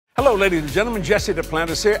Hello, ladies and gentlemen, Jesse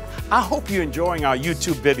Duplantis here. I hope you're enjoying our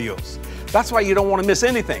YouTube videos. That's why you don't want to miss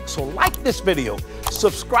anything. So like this video,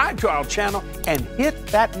 subscribe to our channel, and hit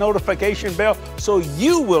that notification bell so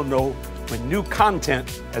you will know when new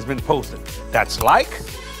content has been posted. That's like,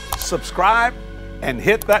 subscribe, and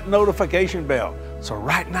hit that notification bell. So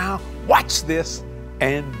right now, watch this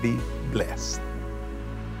and be blessed.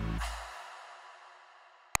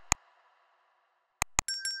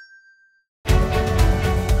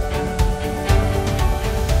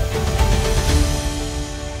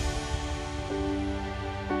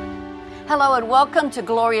 Hello and welcome to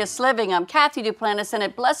Glorious Living. I'm Cathy Duplantis, and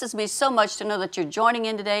it blesses me so much to know that you're joining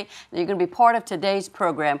in today and you're going to be part of today's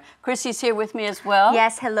program. Chrissy's here with me as well.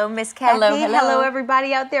 Yes, hello, Miss Cathy. Hello, hello. Hello,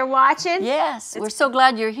 everybody out there watching. Yes, we're so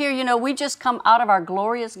glad you're here. You know, we just come out of our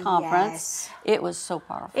Glorious Conference. Yes. It was so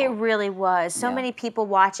powerful. It really was. So many people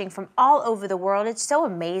watching from all over the world. It's so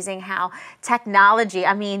amazing how technology,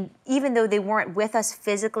 I mean, even though they weren't with us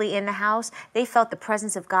physically in the house, they felt the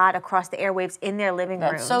presence of God across the airwaves in their living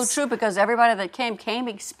rooms. That's so true, because everybody that came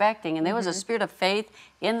expecting, and there was a spirit of faith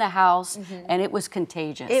in the house, and it was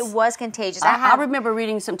contagious. It was contagious. I remember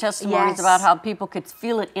reading some testimonies about how people could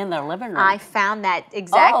feel it in their living room. I found that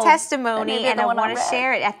exact testimony, and I want to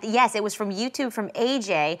share it. Yes, it was from YouTube, from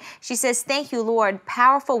AJ. She says, "Thank you, Lord.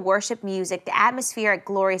 Powerful worship music. The atmosphere at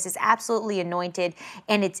Glorious is absolutely anointed,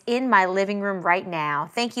 and it's in my living room right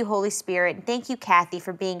now. Thank you, Holy Spirit. And thank you, Cathy,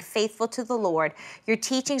 for being faithful to the Lord. Your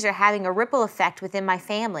teachings are having a ripple effect within my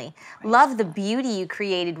family. Love the beauty you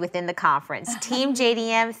created within the conference. Team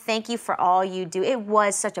JDM, thank you for all you do." It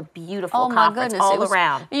was such a beautiful conference all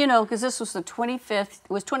around. You know, because this was the 25th,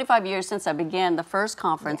 it was 25 years since I began the first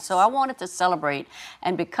conference, so I wanted to celebrate.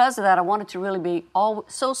 And because of that, I wanted to really be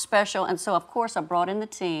so special. And so, of course, I brought in the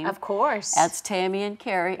team. Of course. That's Tammy and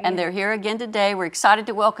Keri, and they're here again today. We're excited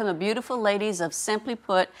to welcome the beautiful ladies of Simply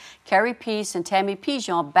Put, Keri Peace and Tammy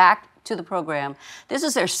Pigeon, back to the program. This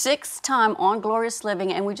is their 6th time on Glorious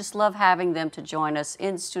Living, and we just love having them to join us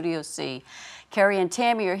in Studio C. Keri and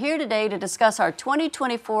Tammy are here today to discuss our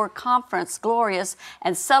 2024 conference, Glorious,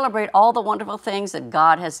 and celebrate all the wonderful things that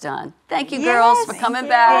God has done. Thank you, girls, for coming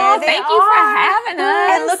back. Yeah, thank you for having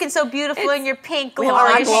us. And looking so beautiful in your pink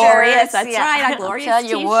Glorious Glorious shirts. That's right, our Glorious I'll tell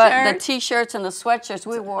you what, the T-shirts and the sweatshirts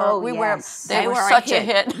we wore, they were such a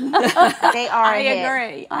hit. They are I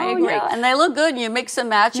agree. I agree. Yeah. And they look good, and you mix and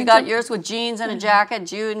match. You got yours with jeans and a jacket,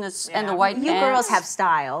 you and the white pants. You girls have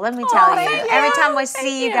style, let me tell you. Thank you. Every time I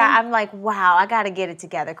see you guys, I'm like, wow, I got to get it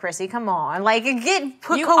together, Chrissy. Come on. Like,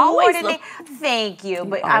 coordinate. Thank you.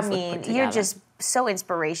 But I mean, you're just so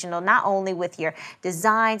inspirational, not only with your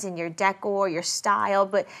designs and your decor, your style,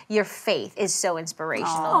 but your faith is so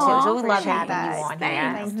inspirational too. So we love having you on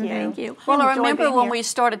here. Thank you. Well, I remember when we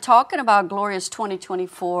started talking about Glorious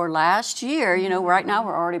 2024 last year, you know, right now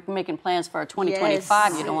we're already making plans for our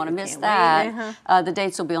 2025. You don't want to miss that. The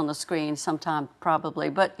dates will be on the screen sometime probably,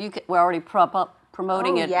 but we're already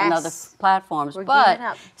promoting it on other platforms. But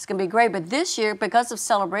it's going to be great. But this year, because of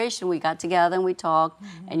celebration, we got together and we talked,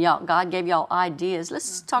 and God gave y'all ideas.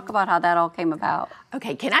 Let's talk about how that all came about.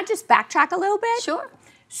 Okay, can I just backtrack a little bit? Sure.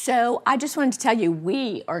 So I just wanted to tell you,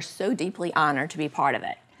 we are so deeply honored to be part of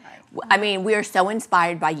it. I mean, we are so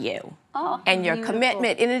inspired by you. And your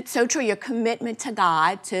commitment, and it's so true, your commitment to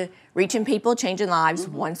God, to reaching people, changing lives,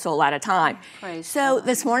 one soul at a time. So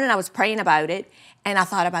this morning I was praying about it, and I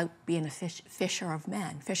thought about being a fisher of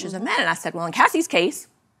men, fishers of men. And I said, well, in Cassie's case,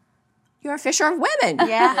 you're a fisher of women.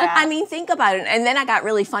 I mean, think about it. And then I got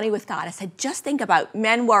really funny with God. I said, just think about,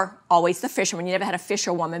 men were always the fishermen. You never had a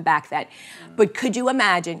fisherwoman back then. But could you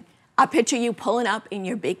imagine, I picture you pulling up in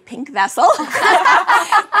your big pink vessel,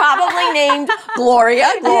 probably named Gloria.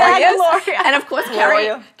 And of course,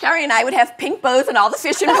 Keri and I would have pink bows and all the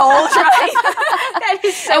fishing poles, right? That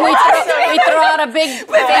is so and awesome. we throw out a big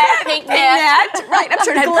pink net. Right, I'm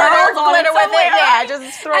sure it had pearls on it somewhere.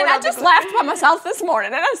 Just throw and I just laughed by myself this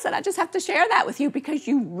morning, and I said, I just have to share that with you because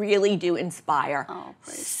you really do inspire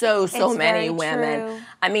so many women. True.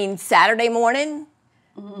 I mean, Saturday morning,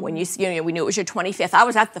 when we knew it was your 25th, I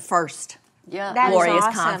was at the first Glorious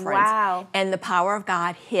Conference. Wow. And the power of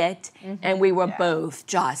God hit, and we were both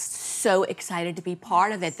just so excited to be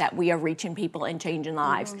part of it, that we are reaching people and changing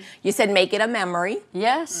lives. You said make it a memory.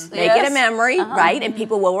 Yes. Make it a memory, right? And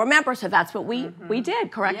people will remember, so that's what we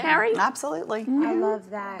did, correct, Keri? Absolutely. I love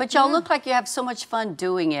that. But y'all look like you have so much fun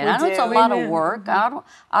doing it. I know it's a lot of work. I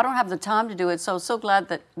don't have the time to do it, so glad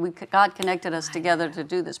that God connected us together to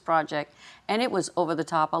do this project. And it was over the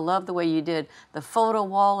top. I love the way you did the photo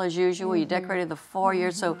wall as usual. You decorated the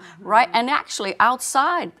foyer. So and actually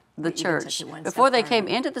outside the church. took it one Before step they further. came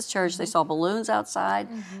into the church, they saw balloons outside,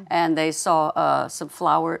 and they saw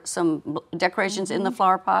some decorations in the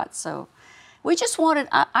flower pots. So we just wanted.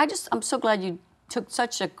 I'm so glad you took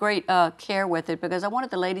such a great care with it, because I wanted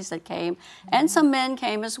the ladies that came, and some men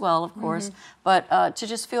came as well, of course, but to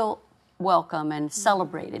just feel welcome and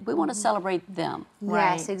celebrated. We want to celebrate them.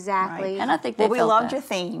 Yes, exactly. And I think they Well, we felt loved that. your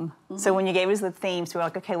theme. So when you gave us the themes, we were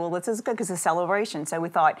like, okay, well, this is good because it's a celebration. So we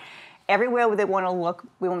thought everywhere they want to look,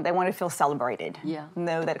 they want to feel celebrated. Yeah.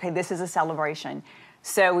 Know that, okay, this is a celebration.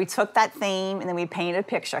 So we took that theme and then we painted a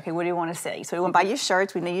picture. Okay, what do you want to see? So we went by your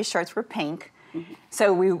shirts. We knew your shirts were pink.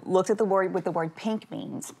 So we looked at the word, what the word pink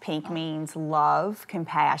means. Pink means love,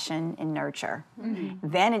 compassion, and nurture.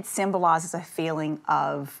 Then it symbolizes a feeling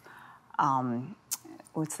of,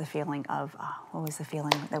 what's the feeling of, what was the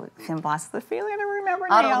feeling that symbolizes the feeling? I don't remember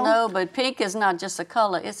now. I don't know, but pink is not just a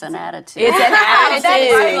color, it's an attitude. It's an attitude. That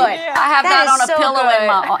is good. I have That that on is a so pillow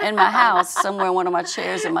good. in my house, somewhere in one of my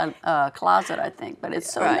chairs in my closet, I think. But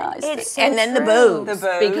it's so nice. It's so And then the true. bows. The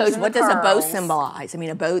bows Because and what the does a bow pearls. symbolize? I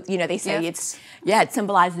mean, a bow, you know, they say Gifts. it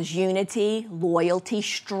symbolizes unity, loyalty,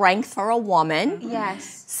 strength for a woman.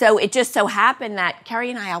 Yes. So it just so happened that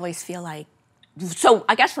Keri and I always feel like, so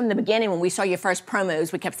I guess from the beginning when we saw your first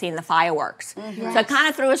promos, we kept seeing the fireworks. So it kind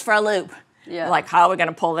of threw us for a loop. Yeah. Like, how are we going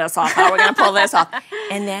to pull this off? How are we going to pull this off?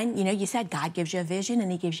 And then, you know, you said God gives you a vision and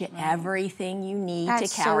he gives you everything you need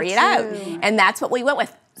That's to carry so it out. true. And that's what we went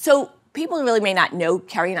with. So people really may not know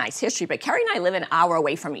Keri and I's history, but Keri and I live an hour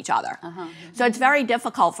away from each other. So it's very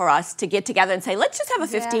difficult for us to get together and say, let's just have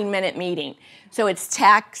a 15-minute meeting. So it's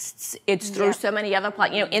texts, it's through so many other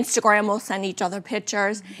Instagram will send each other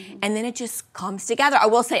pictures, and then it just comes together. Or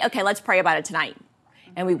we'll say, okay, let's pray about it tonight.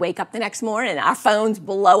 And we wake up the next morning and our phones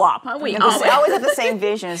blow up. Huh? We We always have the same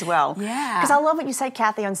vision as well. Yeah. Because I love what you said,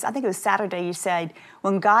 Cathy, on, I think it was Saturday, you said,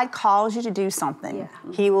 when God calls you to do something,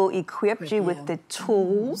 he will equip you with the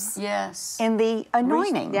tools Yes. and the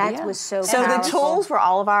anointing. That was so So powerful. the tools were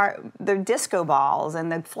all of the disco balls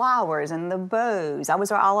and the flowers and the bows. That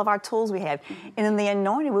was all of our tools we had. And in the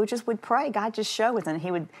anointing, we just would pray. God just show us, and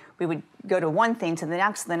we would go to one thing to the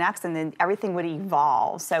next, and then everything would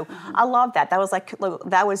evolve. So I love that. That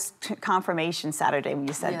was confirmation Saturday when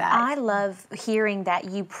you said that. I love hearing that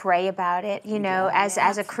you pray about it, you know,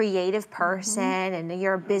 as a creative person and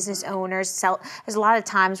you're a business owner. So there's a lot of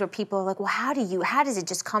times where people are like, well, how does it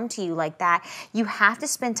just come to you like that? You have to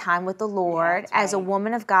spend time with the Lord as a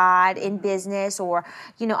woman of God in business, or,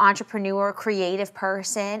 you know, entrepreneur, creative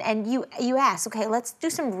person. And you ask, okay, let's do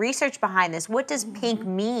some research behind this. What does pink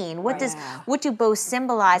mean? What do both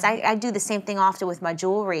symbolize? I do the same thing often with my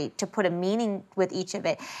jewelry, to put a meaning with each of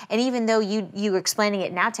it. And even though you were explaining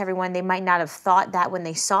it now to everyone, they might not have thought that when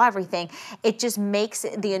they saw everything. It just makes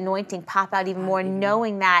the anointing pop out even more,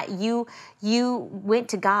 knowing that you went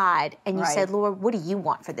to God and you said, Lord, what do you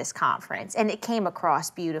want for this conference? And it came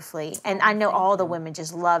across beautifully. And I know all the women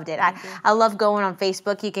just loved it. I love going on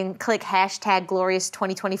Facebook. You can click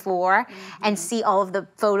 #Glorious2024 and see all of the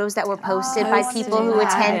photos that were posted by people who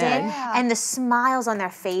attended. And the smiles on their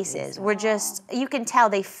faces were just, you can tell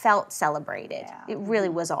they felt celebrated. It really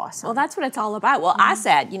was awesome. Well, that's what it's all about. Well, I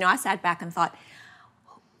sat back and thought,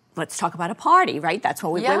 let's talk about a party, right? That's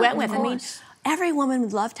what we went with. of I mean, course. every woman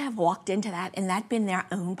would love to have walked into that and that been their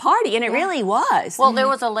own party, and it really was. Well, there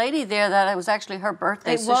was a lady there that it was actually her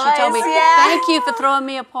birthday, so was, she told me, yeah. thank you for throwing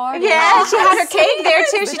me a party. Yeah, she had her cake there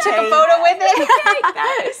too. She took a photo with it.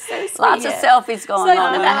 That is so sweet. Lots of selfies going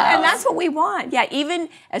on in the house. And that's what we want. Yeah, even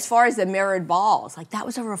as far as the mirrored balls, like that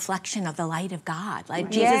was a reflection of the light of God,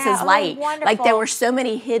 like Jesus' light. Like there were so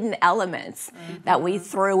many hidden elements that we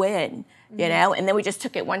threw in. You know, and then we just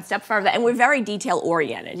took it one step further, and we're very detail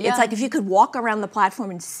oriented. Yeah. It's like if you could walk around the platform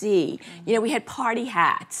and see, you know, we had party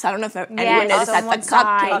hats. I don't know if anyone noticed that. on The one cupcake,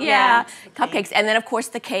 side, cupcakes, and then of course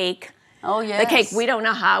the cake. Oh, yes. The cake. We don't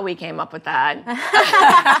know how we came up with that.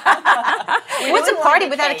 What's a party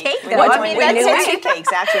without a cake, though? I I mean, we that's knew it. two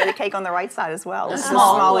cakes, actually. The cake on the right side as well. This is a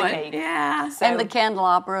small smaller one. cake. Yeah. And the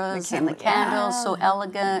candelabras and the candles, so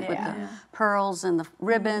elegant with the pearls and the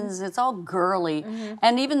ribbons. It's all girly.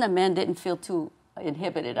 And even the men didn't feel too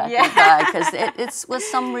inhibited, I think, because it was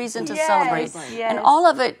some reason to celebrate. And all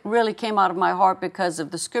of it really came out of my heart because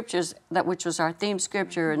of the scriptures, which was our theme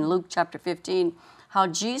scripture in Luke chapter 15. how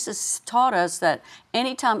Jesus taught us that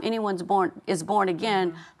anytime anyone's is born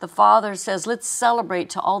again, the Father says, let's celebrate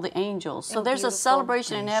to all the angels. So there's a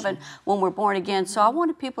celebration in heaven when we're born again. So I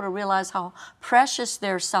wanted people to realize how precious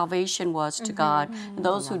their salvation was to God. And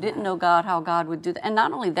those who didn't know God, how God would do that. And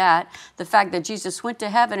not only that, the fact that Jesus went to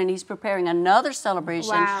heaven and he's preparing another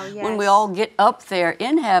celebration when we all get up there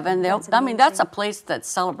in heaven. I mean, that's a place that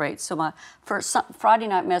celebrates. So my first Friday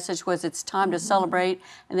night message was it's time to celebrate.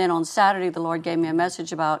 And then on Saturday, the Lord gave me a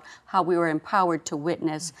message about how we were empowered to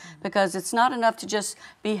witness, because it's not enough to just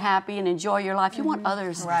be happy and enjoy your life. You want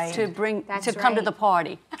others to come to the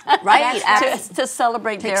party, to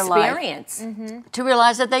celebrate their life, to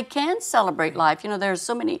realize that they can celebrate life. You know, there's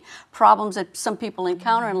so many problems that some people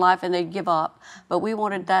encounter in life and they give up. But we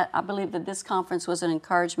wanted that. I believe that this conference was an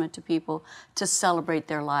encouragement to people to celebrate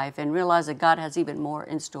their life and realize that God has even more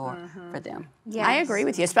in store for them. Yes. I agree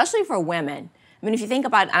with you, especially for women. I mean, if you think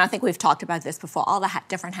about it, and I think we've talked about this before, all the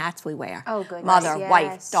different hats we wear. Oh, goodness. Mother,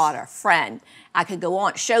 wife, daughter, friend. I could go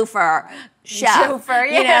on, chauffeur, chef,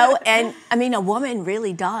 you know. And, I mean, a woman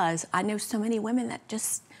really does. I know so many women that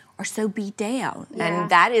just are so beat down. And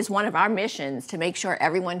that is one of our missions, to make sure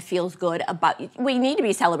everyone feels good about you. We need to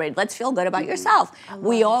be celebrated. Let's feel good about yourself.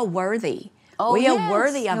 We are worthy. We are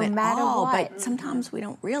worthy of it all, but sometimes we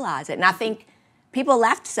don't realize it. And I think people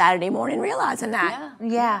left Saturday morning realizing that.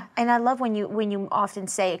 Yeah, and I love when you often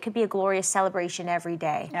say it could be a glorious celebration every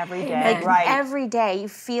day. Every day, right. Every day you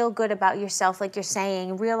feel good about yourself, like you're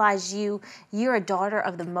saying, realize you're a daughter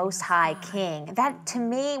of the Most High King. That, to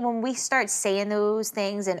me, when we start saying those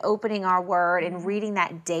things and opening our word and reading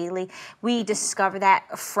that daily, we discover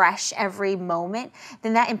that fresh every moment,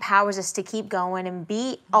 then that empowers us to keep going and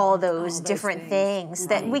be all those different things.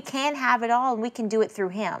 That we can have it all and we can do it through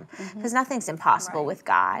Him, because nothing's impossible with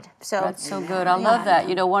God. So that's so good. I love that.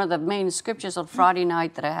 You know, one of the main scriptures on Friday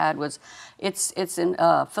night that I had was it's in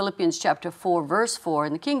Philippians chapter 4, verse 4.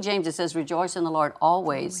 In the King James, it says, "Rejoice in the Lord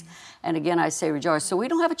always." And again, I say rejoice. So we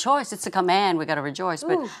don't have a choice. It's a command. We got to rejoice.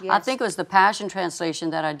 But I think it was the Passion Translation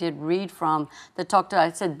that I did read from that talked about,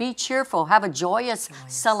 it said, be cheerful, have a joyous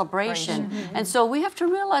celebration. And so we have to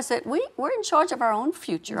realize that we're in charge of our own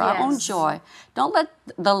future, our own joy. Don't let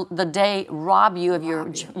the day rob you of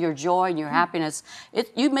your joy and your happiness.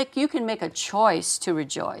 You can make a choice to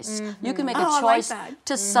rejoice. You can make a choice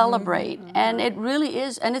to celebrate. And it really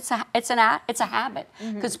is, and it's a habit,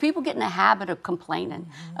 because people get in a habit of complaining,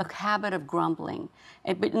 a habit of grumbling.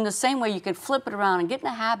 But in the same way, you can flip it around and get in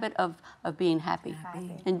the habit of being happy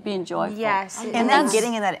and being joyful. Yes. And then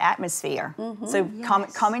getting in that atmosphere. So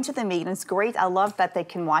coming to the meeting, it's great. I love that they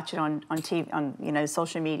can watch it on TV, on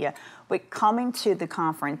social media. But coming to the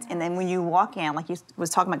conference, and then when you walk in, like you was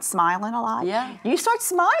talking about smiling a lot, you start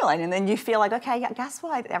smiling, and then you feel like, okay, guess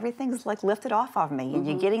what? Everything's like lifted off of me, and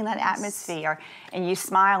you're getting in that atmosphere, and you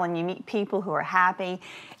smile, and you meet people who are happy.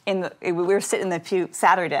 We were sitting in the pew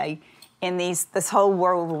Saturday, and this whole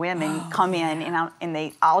world of women come in, and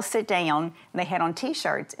they all sit down, and they had on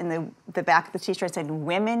T-shirts, and the back of the T-shirt said,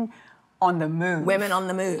 "Women on the move." Women on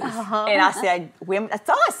the move. And I said, "Women, that's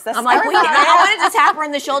us." That's I'm like, I wanted to tap her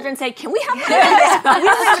on the shoulder and say, "Can we have We're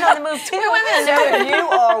women on the move too. So you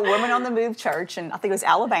are Women on the Move Church, and I think it was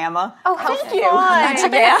Alabama. Oh, how thank you. fun.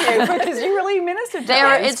 Thank you, because you really ministered to They were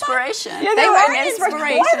us. inspiration. Yeah, they were an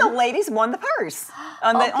inspiration. One of the ladies won the purse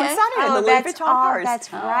on Saturday, the Louis Vuitton purse.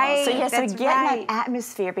 That's right. So yes, that's so get in that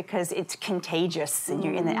atmosphere, because it's contagious, and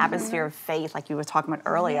you're in the atmosphere of faith, like you were talking about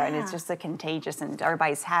earlier, and it's just so contagious, and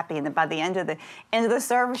everybody's happy, and then by the end of the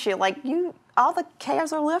service, you're like, all the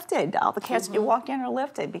cares are lifted. All the cares you walk in are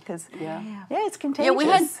lifted, because it's contagious.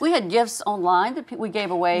 Yeah, we had gifts online that we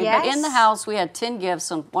gave away, but in the house we had 10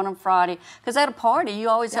 gifts, one on Friday, because at a party you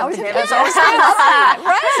always have to give.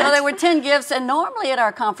 So there were 10 gifts, and normally at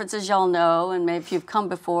our conferences, y'all know, and maybe if you've come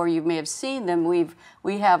before, you may have seen them.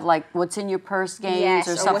 We have like what's in your purse games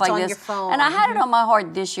or stuff what's like on this. Your phone. And I had it on my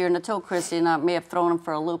heart this year, and I told Chrissy, and I may have thrown them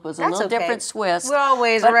for a loop. It was a little different twist. We're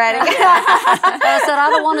always ready. I said, I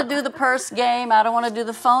don't want to do the purse game. I don't want to do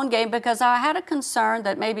the phone game, because I had a concern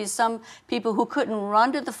that maybe some people who couldn't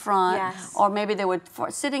run to the front, or maybe they were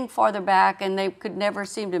sitting farther back and they could never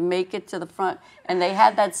seem to make it to the front, and they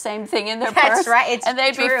had that same thing in their purse. That's right. It's and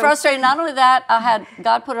they'd be frustrated. Not only that,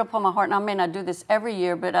 God put it upon my heart, and I may not do this every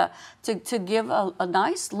year, but to give a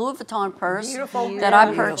nice Louis Vuitton purse that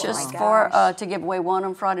I purchased to give away, one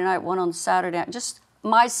on Friday night, one on Saturday night. Just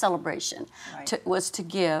my celebration was to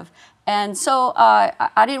give. And so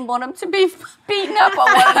I didn't want them to be beaten up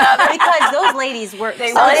on one another. Because those ladies were so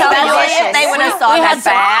If they would have saw that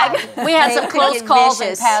bag. We had some close calls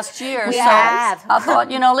in past years. So I thought,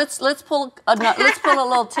 let's pull a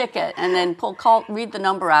little ticket and then read the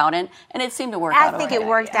number out, and it seemed to work out. I think it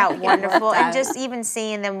worked out wonderful, and just even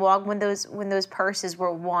seeing them walk when those purses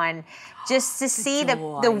were won, just to see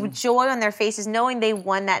the joy on their faces, knowing they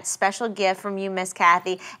won that special gift from you, Miss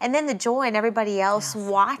Cathy, and then the joy in everybody else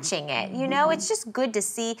watching it. It's just good to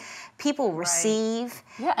see people receive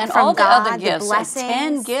and from all the God, other gifts, the blessings.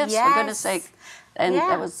 10 gifts, for goodness sake. And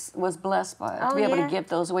I was blessed by it, to be able to give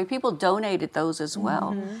those away. People donated those as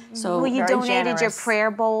well. So you donated generous. your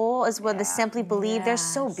prayer bowl as well, the Simply Believe. They're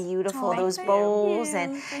so beautiful, those bowls.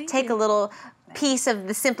 And take a little piece of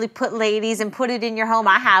the Simply Put ladies and put it in your home.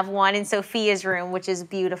 I have one in Sophia's room, which is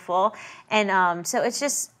beautiful. And so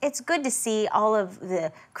it's good to see all of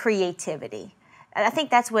the creativity. I think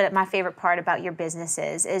that's what my favorite part about your business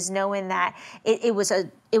is knowing that it was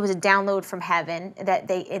a download from heaven,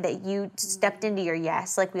 that you stepped into your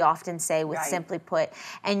yes, like we often say with Simply Put,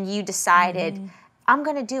 and you decided, I'm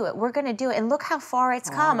going to do it. We're going to do it. And look how far it's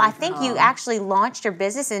come. I think you actually launched your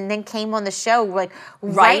business and then came on the show like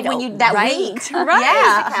right when you that week.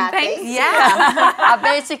 Right. Yeah. I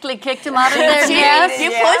basically kicked him out of their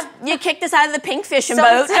nest. You kicked us out of the pink fishing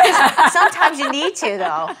boat. Sometimes you need to,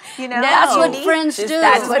 though. That's what friends do.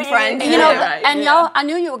 That's what friends do. And y'all, I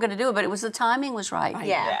knew you were going to do it, but the timing was right.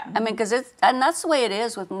 Yeah. I mean, and that's the way it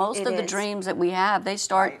is with most of the dreams that we have. They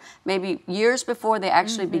start maybe years before they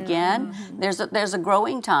actually begin. There's a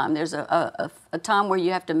growing time. There's a time where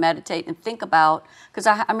you have to meditate and think about, because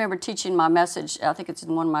I remember teaching my message, I think it's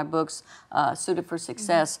in one of my books, Suited for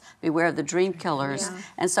Success, Beware of the Dream Killers.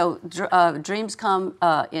 And so dreams come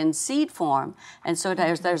in seed form. And so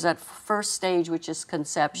there's that first stage, which is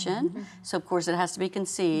conception. So of course it has to be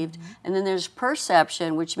conceived. And then there's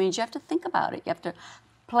perception, which means you have to think about it. You have to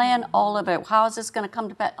plan all of it. How is this going to come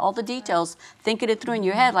to pass? All the details, thinking it through in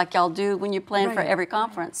your head like y'all do when you plan for every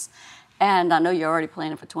conference. And I know you're already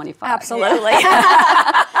planning for 25. Absolutely.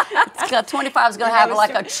 25 is going to have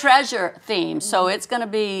like a treasure theme, so it's going to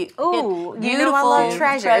be beautiful. I love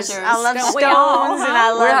treasures. I love stones, and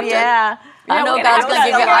I love I know God's going to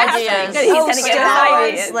give you ideas. He's going to give us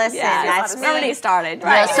ideas. Listen, that's when he started.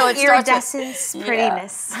 Right. Yeah, so it iridescence,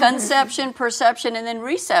 prettiness, conception, perception, and then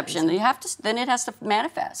reception. Then it has to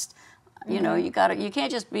manifest. You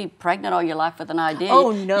can't just be pregnant all your life with an idea.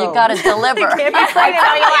 Oh, no. You got to deliver. You can't be pregnant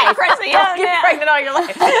all your life. Don't get pregnant all your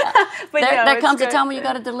life. But there comes a time when you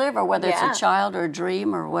got to deliver, whether it's a child or a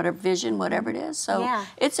dream or whatever vision, whatever it is. So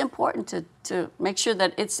it's important to make sure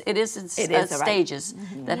that it is stages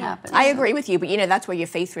that happen. I agree with you, but that's where your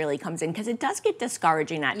faith really comes in, because it does get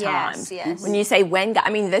discouraging at times. Yes. When you say when God,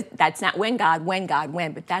 I mean that's not when,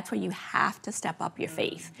 but that's where you have to step up your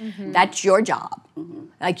faith. That's your job.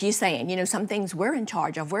 Like you're saying, some things we're in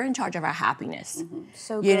charge of. We're in charge of our happiness.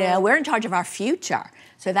 So good. We're in charge of our future.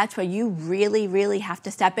 So that's where you really, really have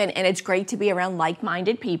to step in. And it's great to be around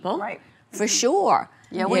like-minded people. Right. For sure.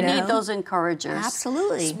 Yeah, we need those encouragers.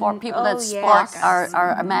 Absolutely. People that spark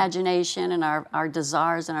our imagination and our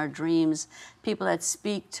desires and our dreams. People that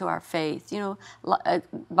speak to our faith.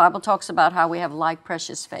 Bible talks about how we have like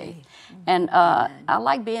precious faith. And I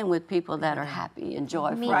like being with people that are happy and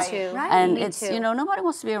joyful. Me too. Right. And it's, nobody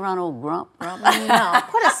wants to be around old grump. No,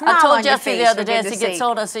 put a smile I told on your Jesse face. the other day, as he gets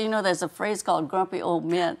old, I said, there's a phrase called grumpy old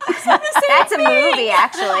men. That's a movie,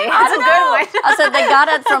 actually. That's a good one. I said, they got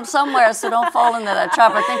it from somewhere, so don't fall into that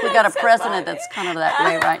trap. I think we got a president that's kind of that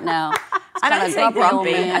way right now. I don't say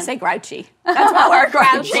grumpy. I say grouchy. That's my word,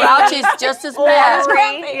 grouchy. Grouchy's just as bad.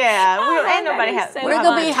 Yeah, ain't nobody happy. We're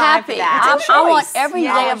going to be happy. I want every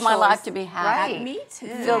day of my life to be happy. Right. Me too.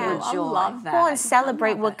 Filled with joy. I love that. Well, and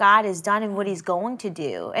celebrate what God has done and what He's going to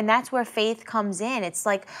do. And that's where faith comes in. It's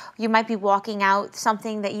like you might be walking out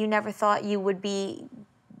something that you never thought you would be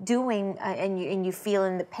doing, and you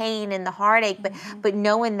feeling the pain and the heartache, but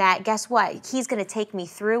knowing that, guess what? He's going to take me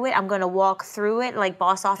through it. I'm going to walk through it. Like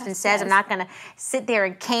Boss often says, I'm not going to sit there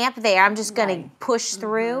and camp there. I'm just going to push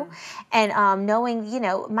through. And knowing,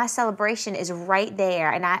 my celebration is right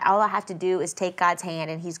there, and all I have to do is take God's hand,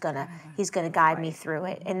 and He's gonna guide me through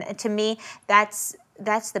it. And to me, that's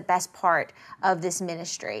the best part of this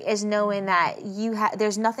ministry, is knowing that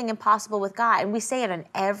there's nothing impossible with God. And we say it on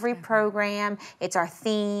every program. It's our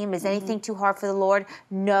theme. Is anything too hard for the Lord?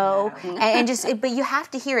 No. But you have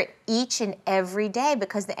to hear it each and every day,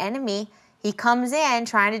 because the enemy, he comes in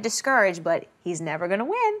trying to discourage, but he's never going to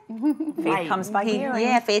win. Faith comes by hearing.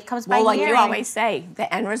 Yeah, faith comes by hearing. Well, like you always say,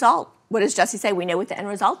 the end result. What does Jesse say? We know what the end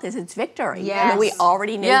result is. It's victory. Yes. We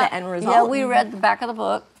already knew the end result. Yeah, we read the back of the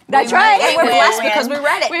book. That's right. And we're blessed because we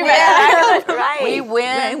read it. We read it. Right. We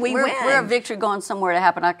win. We win. We're a victory going somewhere to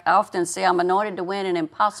happen. I often say I'm anointed to win and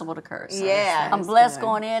impossible to curse. Yeah. I'm blessed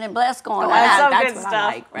going in and blessed going out. That's good stuff.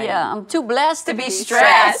 Like, right? Yeah, I'm too blessed to be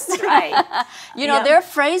stressed. Right. You know, there are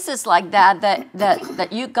phrases like that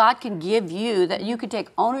you God can give you, that you can take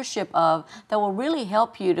ownership of, that will really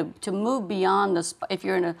help you to move beyond if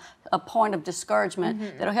you're in a point of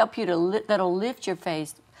discouragement, that'll help you that'll lift your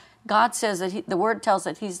faith. God says that the Word tells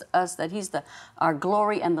that He's our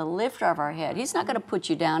glory and the lifter of our head. He's not going to put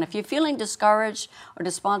you down. If you're feeling discouraged or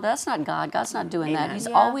despondent, that's not God. God's not doing that. He's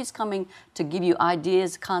always coming to give you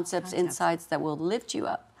ideas, concepts, insights that will lift you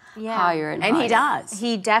up higher and higher. He does.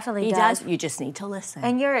 He definitely He does. does. You just need to listen.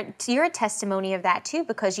 And you're a testimony of that too,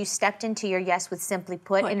 because you stepped into your yes with Simply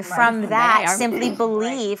Put, and from that, Simply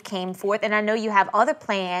Believe came forth. And I know you have other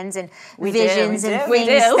plans and visions and things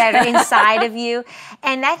that are inside of you,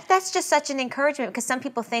 and that's just such an encouragement, because some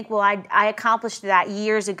people think, well, I accomplished that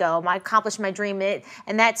years ago. I accomplished my dream,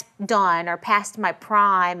 and that's done, or past my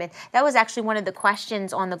prime. And that was actually one of the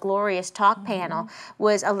questions on the Glorious Talk panel,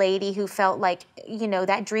 was a lady who felt like, you know,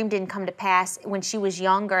 that dream didn't come to pass when she was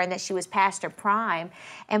younger and that she was past her prime.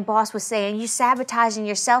 And Boss was saying, you're sabotaging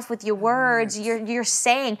yourself with your words. You're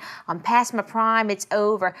saying, I'm past my prime, it's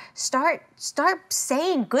over. Start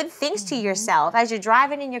saying good things to yourself as you're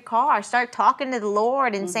driving in your car. Start talking to the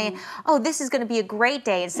Lord and saying, oh, this is going to be a great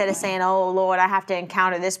day, instead of saying, oh, Lord, I have to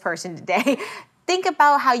encounter this person today. Think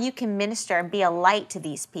about how you can minister and be a light to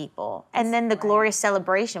these people. And then the glorious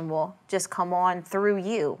celebration will just come on through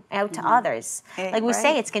you out to others. Like we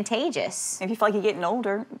say, it's contagious. If you feel like you're getting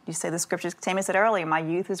older, you say the scriptures, Tammy said earlier, my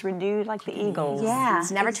youth is renewed like the eagles. Yeah.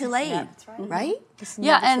 It's never too late. Right?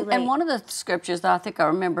 And one of the scriptures that I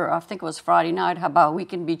remember, I think it was Friday night, how about we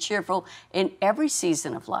can be cheerful in every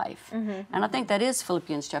season of life. And I think that is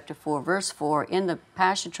Philippians chapter 4, verse 4 in the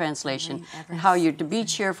Passion Translation, how you're to be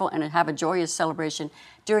cheerful and have a joyous celebration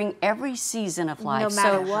during every season of life. No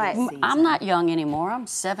matter what. I'm not young anymore. I'm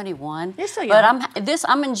 71. You're still young. But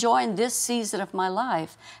I'm enjoying this season of my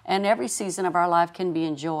life, and every season of our life can be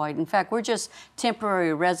enjoyed. In fact, we're just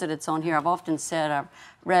temporary residents on here. I've often said,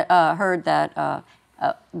 I've heard that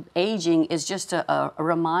aging is just a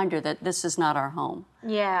reminder that this is not our home.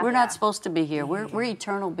 Yeah. We're not supposed to be here. We're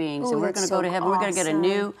eternal beings, and we're going to go to heaven. Awesome. We're going to get a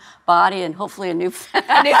new body and hopefully a new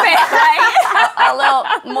A new face, right? a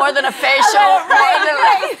little more than a facial,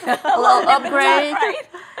 a little upgrade.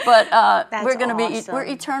 But we're going to be we're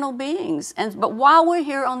eternal beings, but while we're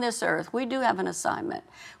here on this earth, we do have an assignment.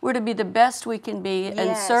 We're to be the best we can be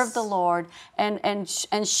and serve the Lord and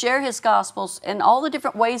share His gospels in all the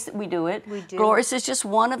different ways that we do it. We do. Glorious is just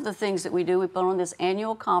one of the things that we do. We put on this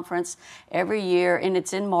annual conference every year, and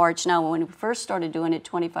it's in March. Now, when we first started doing it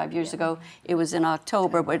 25 years ago, it was in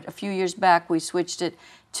October, but a few years back we switched it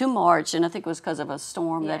to March, and I think it was because of a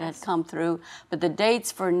storm that had come through. But the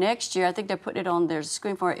dates for next year, I think they're putting it on their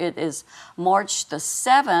screen for it, is March the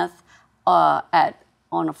 7th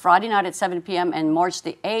on a Friday night at 7 p.m. and March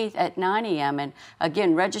the 8th at 9 a.m. And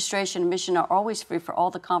again, registration and admission are always free for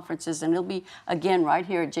all the conferences, and it'll be, again, right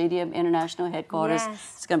here at JDM International Headquarters.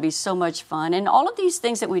 Yes. It's going to be so mugive fun. And all of these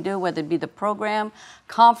things that we do, whether it be the program,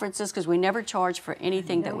 conferences, because we never charge for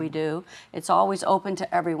anything that we do. It's always open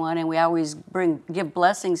to everyone, and we always give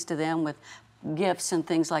blessings to them with gifts and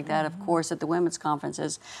things like that, of course, at the women's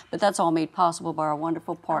conferences. But that's all made possible by our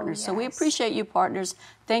wonderful partners. So we appreciate you, partners.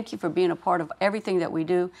 Thank you for being a part of everything that we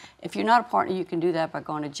do. If you're not a partner, you can do that by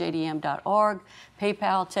going to jdm.org,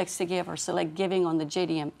 PayPal, text to give, or select giving on the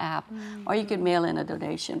JDM app, or you can mail in a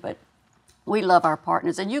donation. But we love our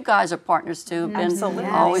partners, and you guys are partners too. Absolutely.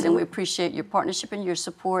 Always, and we appreciate your partnership and your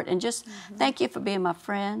support, and just thank you for being my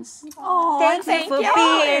friends. Oh, thank you for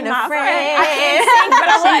being a friend. I can't sing, but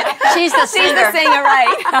I want. She's the singer. She's the singer,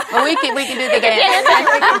 right? But we can do the dance.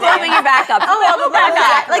 We'll bring you back up. Oh, back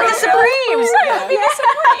up. Like the Supremes.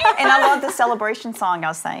 And I love the celebration song I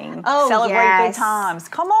was saying. Oh, Celebrate yes. good times.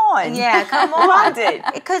 Come on. Yeah, come on. Loved it.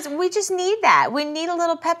 Because we just need that. We need a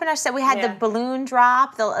little pep in our step. We had the balloon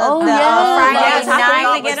drop, the yes. Friday night.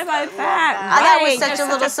 I forget about that. That was Right. such a Just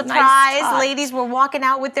little nice surprise. touch. Ladies were walking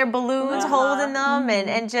out with their balloons, holding them,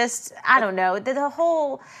 and just, I don't know, the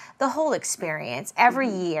whole experience every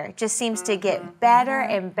year just seems to get better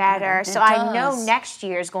and better. So I know next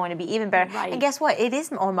year is going to be even better. Right. And guess what? It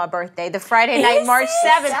is on my birthday, the Friday night, March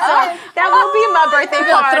 7th. So that will be my birthday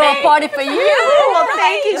party. Throw a party for you. Well,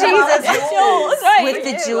 thank you, Jesus. Right. With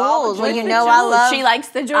the jewels. Well, you the know, I jewels. love. She likes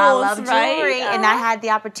the jewels, I love right? jewelry, and I had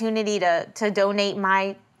the opportunity to donate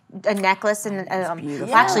my a necklace and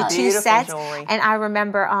beautiful. actually 2 Beautiful sets. jewelry. And I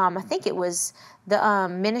remember, I think it was the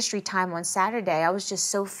ministry time on Saturday. I was just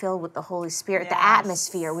so filled with the Holy Spirit. The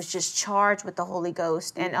atmosphere was just charged with the Holy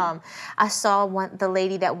Ghost. And I saw the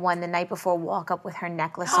lady that won the night before walk up with her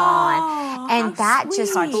necklace on. And that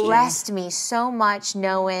just blessed me so much,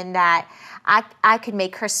 knowing that I could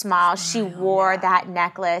make her smile. She wore that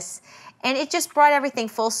necklace. And it just brought everything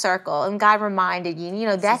full circle. And God reminded you, you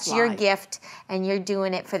know, that's your gift, and you're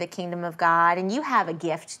doing it for the kingdom of God. And you have a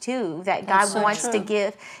gift, too, that God wants to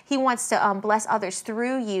give. He wants to bless others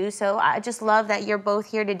through you. So I just love that you're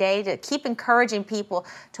both here today to keep encouraging people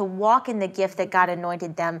to walk in the gift that God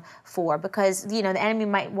anointed them for. Because, you know, the enemy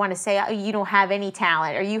might want to say, oh, you don't have any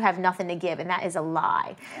talent or you have nothing to give. And that is a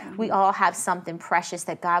lie. Yeah. We all have something precious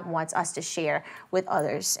that God wants us to share with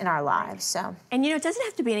others in our lives. So. And, you know, it doesn't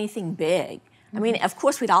have to be anything big. I mean, of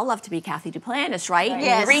course, we'd all love to be Cathy Duplantis, right?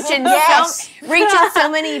 Yes. Reaching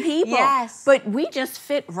so many people. Yes. But we just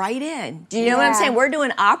fit right in. Do you know what I'm saying? We're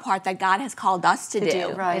doing our part that God has called us to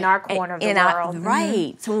do. Right. In our corner of the world.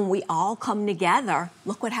 Right. So when we all come together,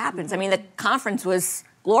 look what happens. I mean, the conference was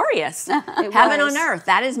glorious. Heaven on earth.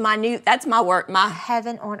 That is that's my work, my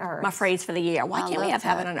heaven on earth. My phrase for the year. Why can't we have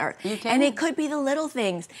heaven on earth? You can. And it could be the little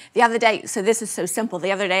things. The other day, so this is so simple.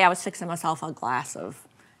 The other day I was fixing myself a glass of,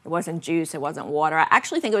 it wasn't juice, it wasn't water. I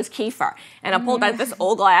actually think it was kefir. And I pulled out this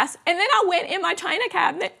old glass, and then I went in my china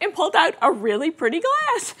cabinet and pulled out a really pretty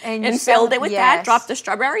glass and filled it with that, dropped the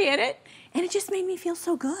strawberry in it, and it just made me feel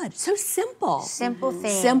so good. So simple. Simple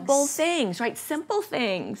things. Simple things, right? Simple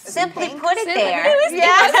things. Simply put it there. It was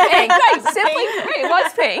pink, right? Simply, it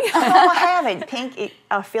was pink. Oh, I have it. Pink,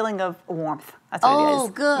 a feeling of warmth. That's what it is. Oh,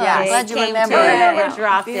 good. Yeah. I'm glad you remember it.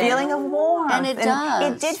 Dropped in. Feeling of warmth. And it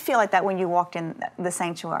does. It did feel like that when you walked in the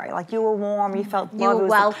sanctuary. Like you were warm, you felt You were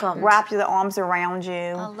welcomed. Wrapped the arms around you.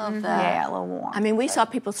 I love that. Yeah, a little warm. I mean, we saw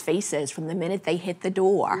people's faces from the minute they hit the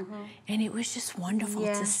door, and it was just wonderful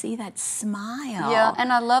to see that smile. Yeah,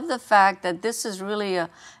 and I love the fact that this is really an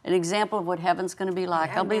example of what heaven's going to be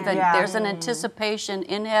like. I believe that there's an anticipation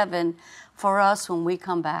in heaven for us when we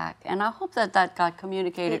come back. And I hope that got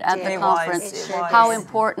communicated at the conference, how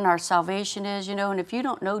important our salvation is, you know. And if you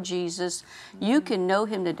don't know Jesus, you can know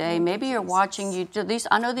him today. Maybe you're watching,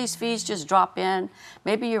 I know these feeds just drop in.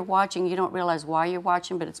 Maybe you're watching, you don't realize why you're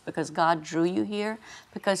watching, but it's because God drew you here,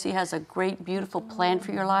 because he has a great, beautiful plan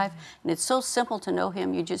for your life. And it's so simple to know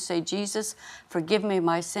him. You just say, Jesus, forgive me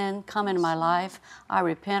my sin, come into my life. I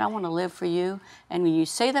repent, I want to live for you. And when you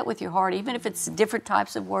say that with your heart, even if it's different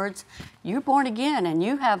types of words, you're born again, and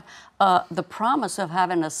you have the promise of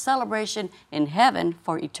having a celebration in heaven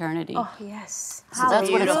for eternity. Oh, yes. So that's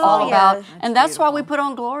what it's all about. And that's why we put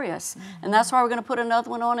on Glorious. And that's why we're going to put another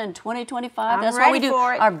one on in 2025. That's why we do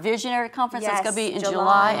our Visionary Conference. That's going to be in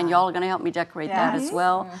July, and y'all are going to help me decorate that as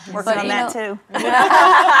well. Working on that too.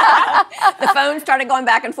 The phone started going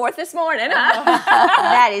back and forth this morning.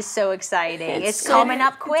 That is so exciting. It's coming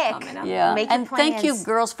up quick. Yeah, Make and your plans. thank you,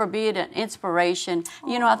 girls, for being an inspiration.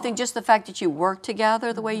 You know, I think just the fact that you work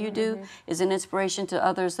together the way you do is an inspiration to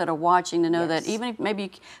others that are watching to know that even if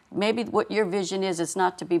maybe what your vision is, it's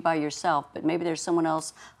not to be by yourself, but maybe there's someone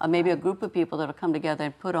else, maybe a group of people that will come together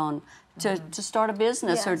and put on to start a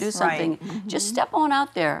business or do something. Just step on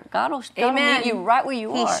out there. God will meet you right where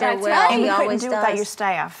you are. He sure will. And He you couldn't always do does. without your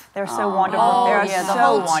staff. They're so wonderful. Oh, They're yeah, so the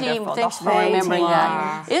whole wonderful. team. Thanks The for whole remembering team.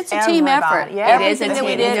 that. It's a team effort. Yeah, it is a Everything that team.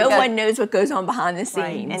 we did. No one knows what goes on behind the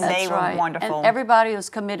scenes. And they were wonderful. And everybody was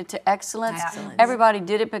committed to excellence. Everybody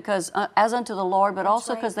did it because, as unto the Lord, but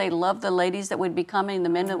also because they loved the ladies that would be coming, the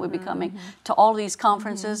men that would be coming to all these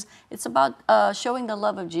conferences. It's about showing the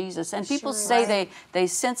love of Jesus. And people say they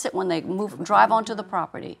sense it when they drive onto the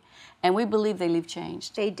property. And we believe they leave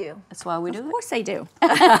changed. They do. That's why we do it. Of course they do.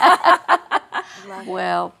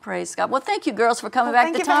 Well, praise God. Well, thank you, girls, for coming back.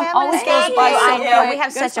 thank The you for time having always us. goes Thank by you. so I know. quick. We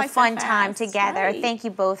have such a fun time together. Right. Thank you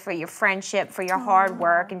both for your friendship, for your hard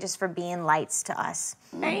work, and just for being lights to us.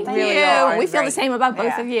 Thank really you. are We feel the great. same about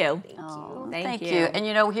both of you. Oh, Thank you. you. And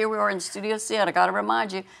you know, here we are in Studio C. I got to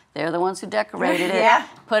remind you, they're the ones who decorated it, Yeah.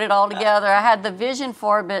 put it all together. I had the vision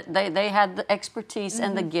for it, but they had the expertise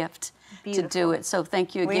and the gift to do it. So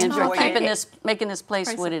thank you again for enjoyed keeping it. making this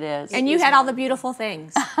place what it is. And you had all the beautiful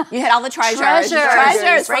things. You had all the treasures.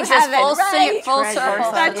 Treasures from brings us heaven. full Right. full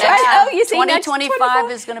circle. That's So right. Oh, you see,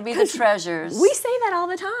 2025 is going to be the treasures. We say that all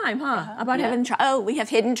the time, huh? About having we have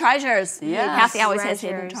hidden treasures. Yes. Kathy always has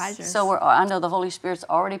hidden Treasures. treasures. So I know the Holy Spirit's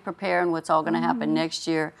already preparing what's all going to happen next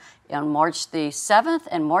year on March the 7th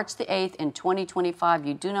and March the 8th in 2025.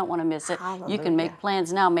 You do not want to miss it. You can make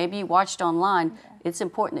plans now. Maybe you watched online. It's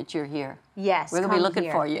important that you're here. Yes, we're going to be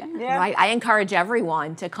looking for you. Yeah. Right. I encourage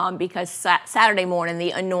everyone to come because Saturday morning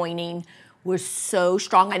the anointing was so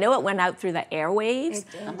strong. I know it went out through the airwaves,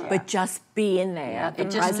 but just being there, it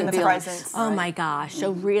just the presence. Oh my gosh!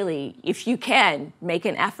 So really, if you can, make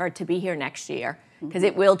an effort to be here next year because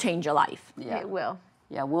it will change your life. Yeah. It will.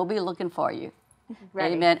 Yeah, we'll be looking for you.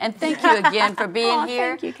 Ready. Amen. And thank you again for being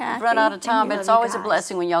here. Thank you, Cathy. We've run out of time, but it's always a guys.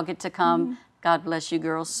 blessing when y'all get to come. God bless you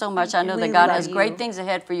girls so much. I know that God has great things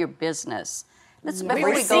ahead for your business. Before we go,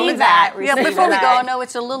 receive that. Yeah, Receive before we that. go, I know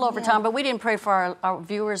it's a little over time, but we didn't pray for our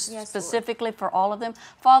viewers specifically, for all of them.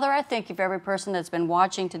 Father, I thank you for every person that's been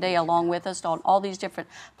watching today along with us on all these different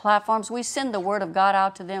platforms. We send the word of God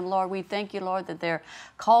out to them, Lord. We thank you, Lord, that they're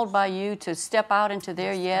called by you to step out into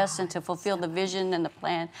their yes and to fulfill the vision and the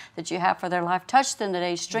plan that you have for their life. Touch them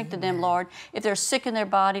today. Strengthen them, Lord. If they're sick in their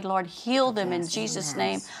body, Lord, heal them in Jesus'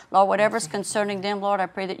 name. Lord, whatever's concerning them, Lord, I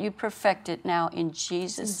pray that you perfect it now in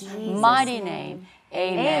Jesus' mighty name.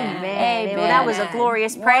 Amen. Amen. Well, that was a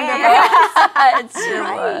glorious prayer. It sure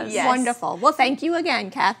was. Yes. Wonderful. Well, thank you again,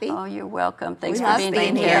 Kathy. Oh, you're welcome. Thanks We for love being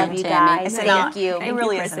being here, here. Love you Tammy. guys. It's Thank you. It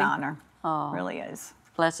really is an Chrissy. honor. It really is.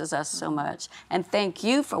 Blesses us so much. And thank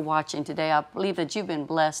you for watching today. I believe that you've been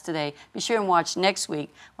blessed today. Be sure and watch next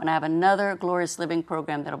week when I have another Glorious Living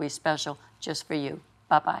program that'll be special just for you.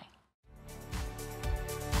 Bye-bye.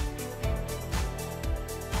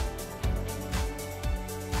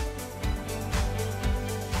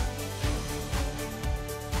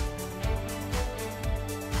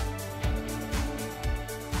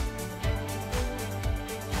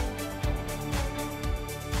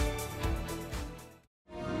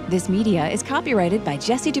 This media is copyrighted by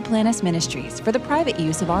Jesse Duplantis Ministries for the private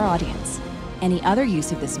use of our audience. Any other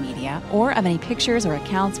use of this media or of any pictures or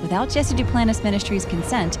accounts without Jesse Duplantis Ministries'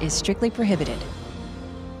 consent is strictly prohibited.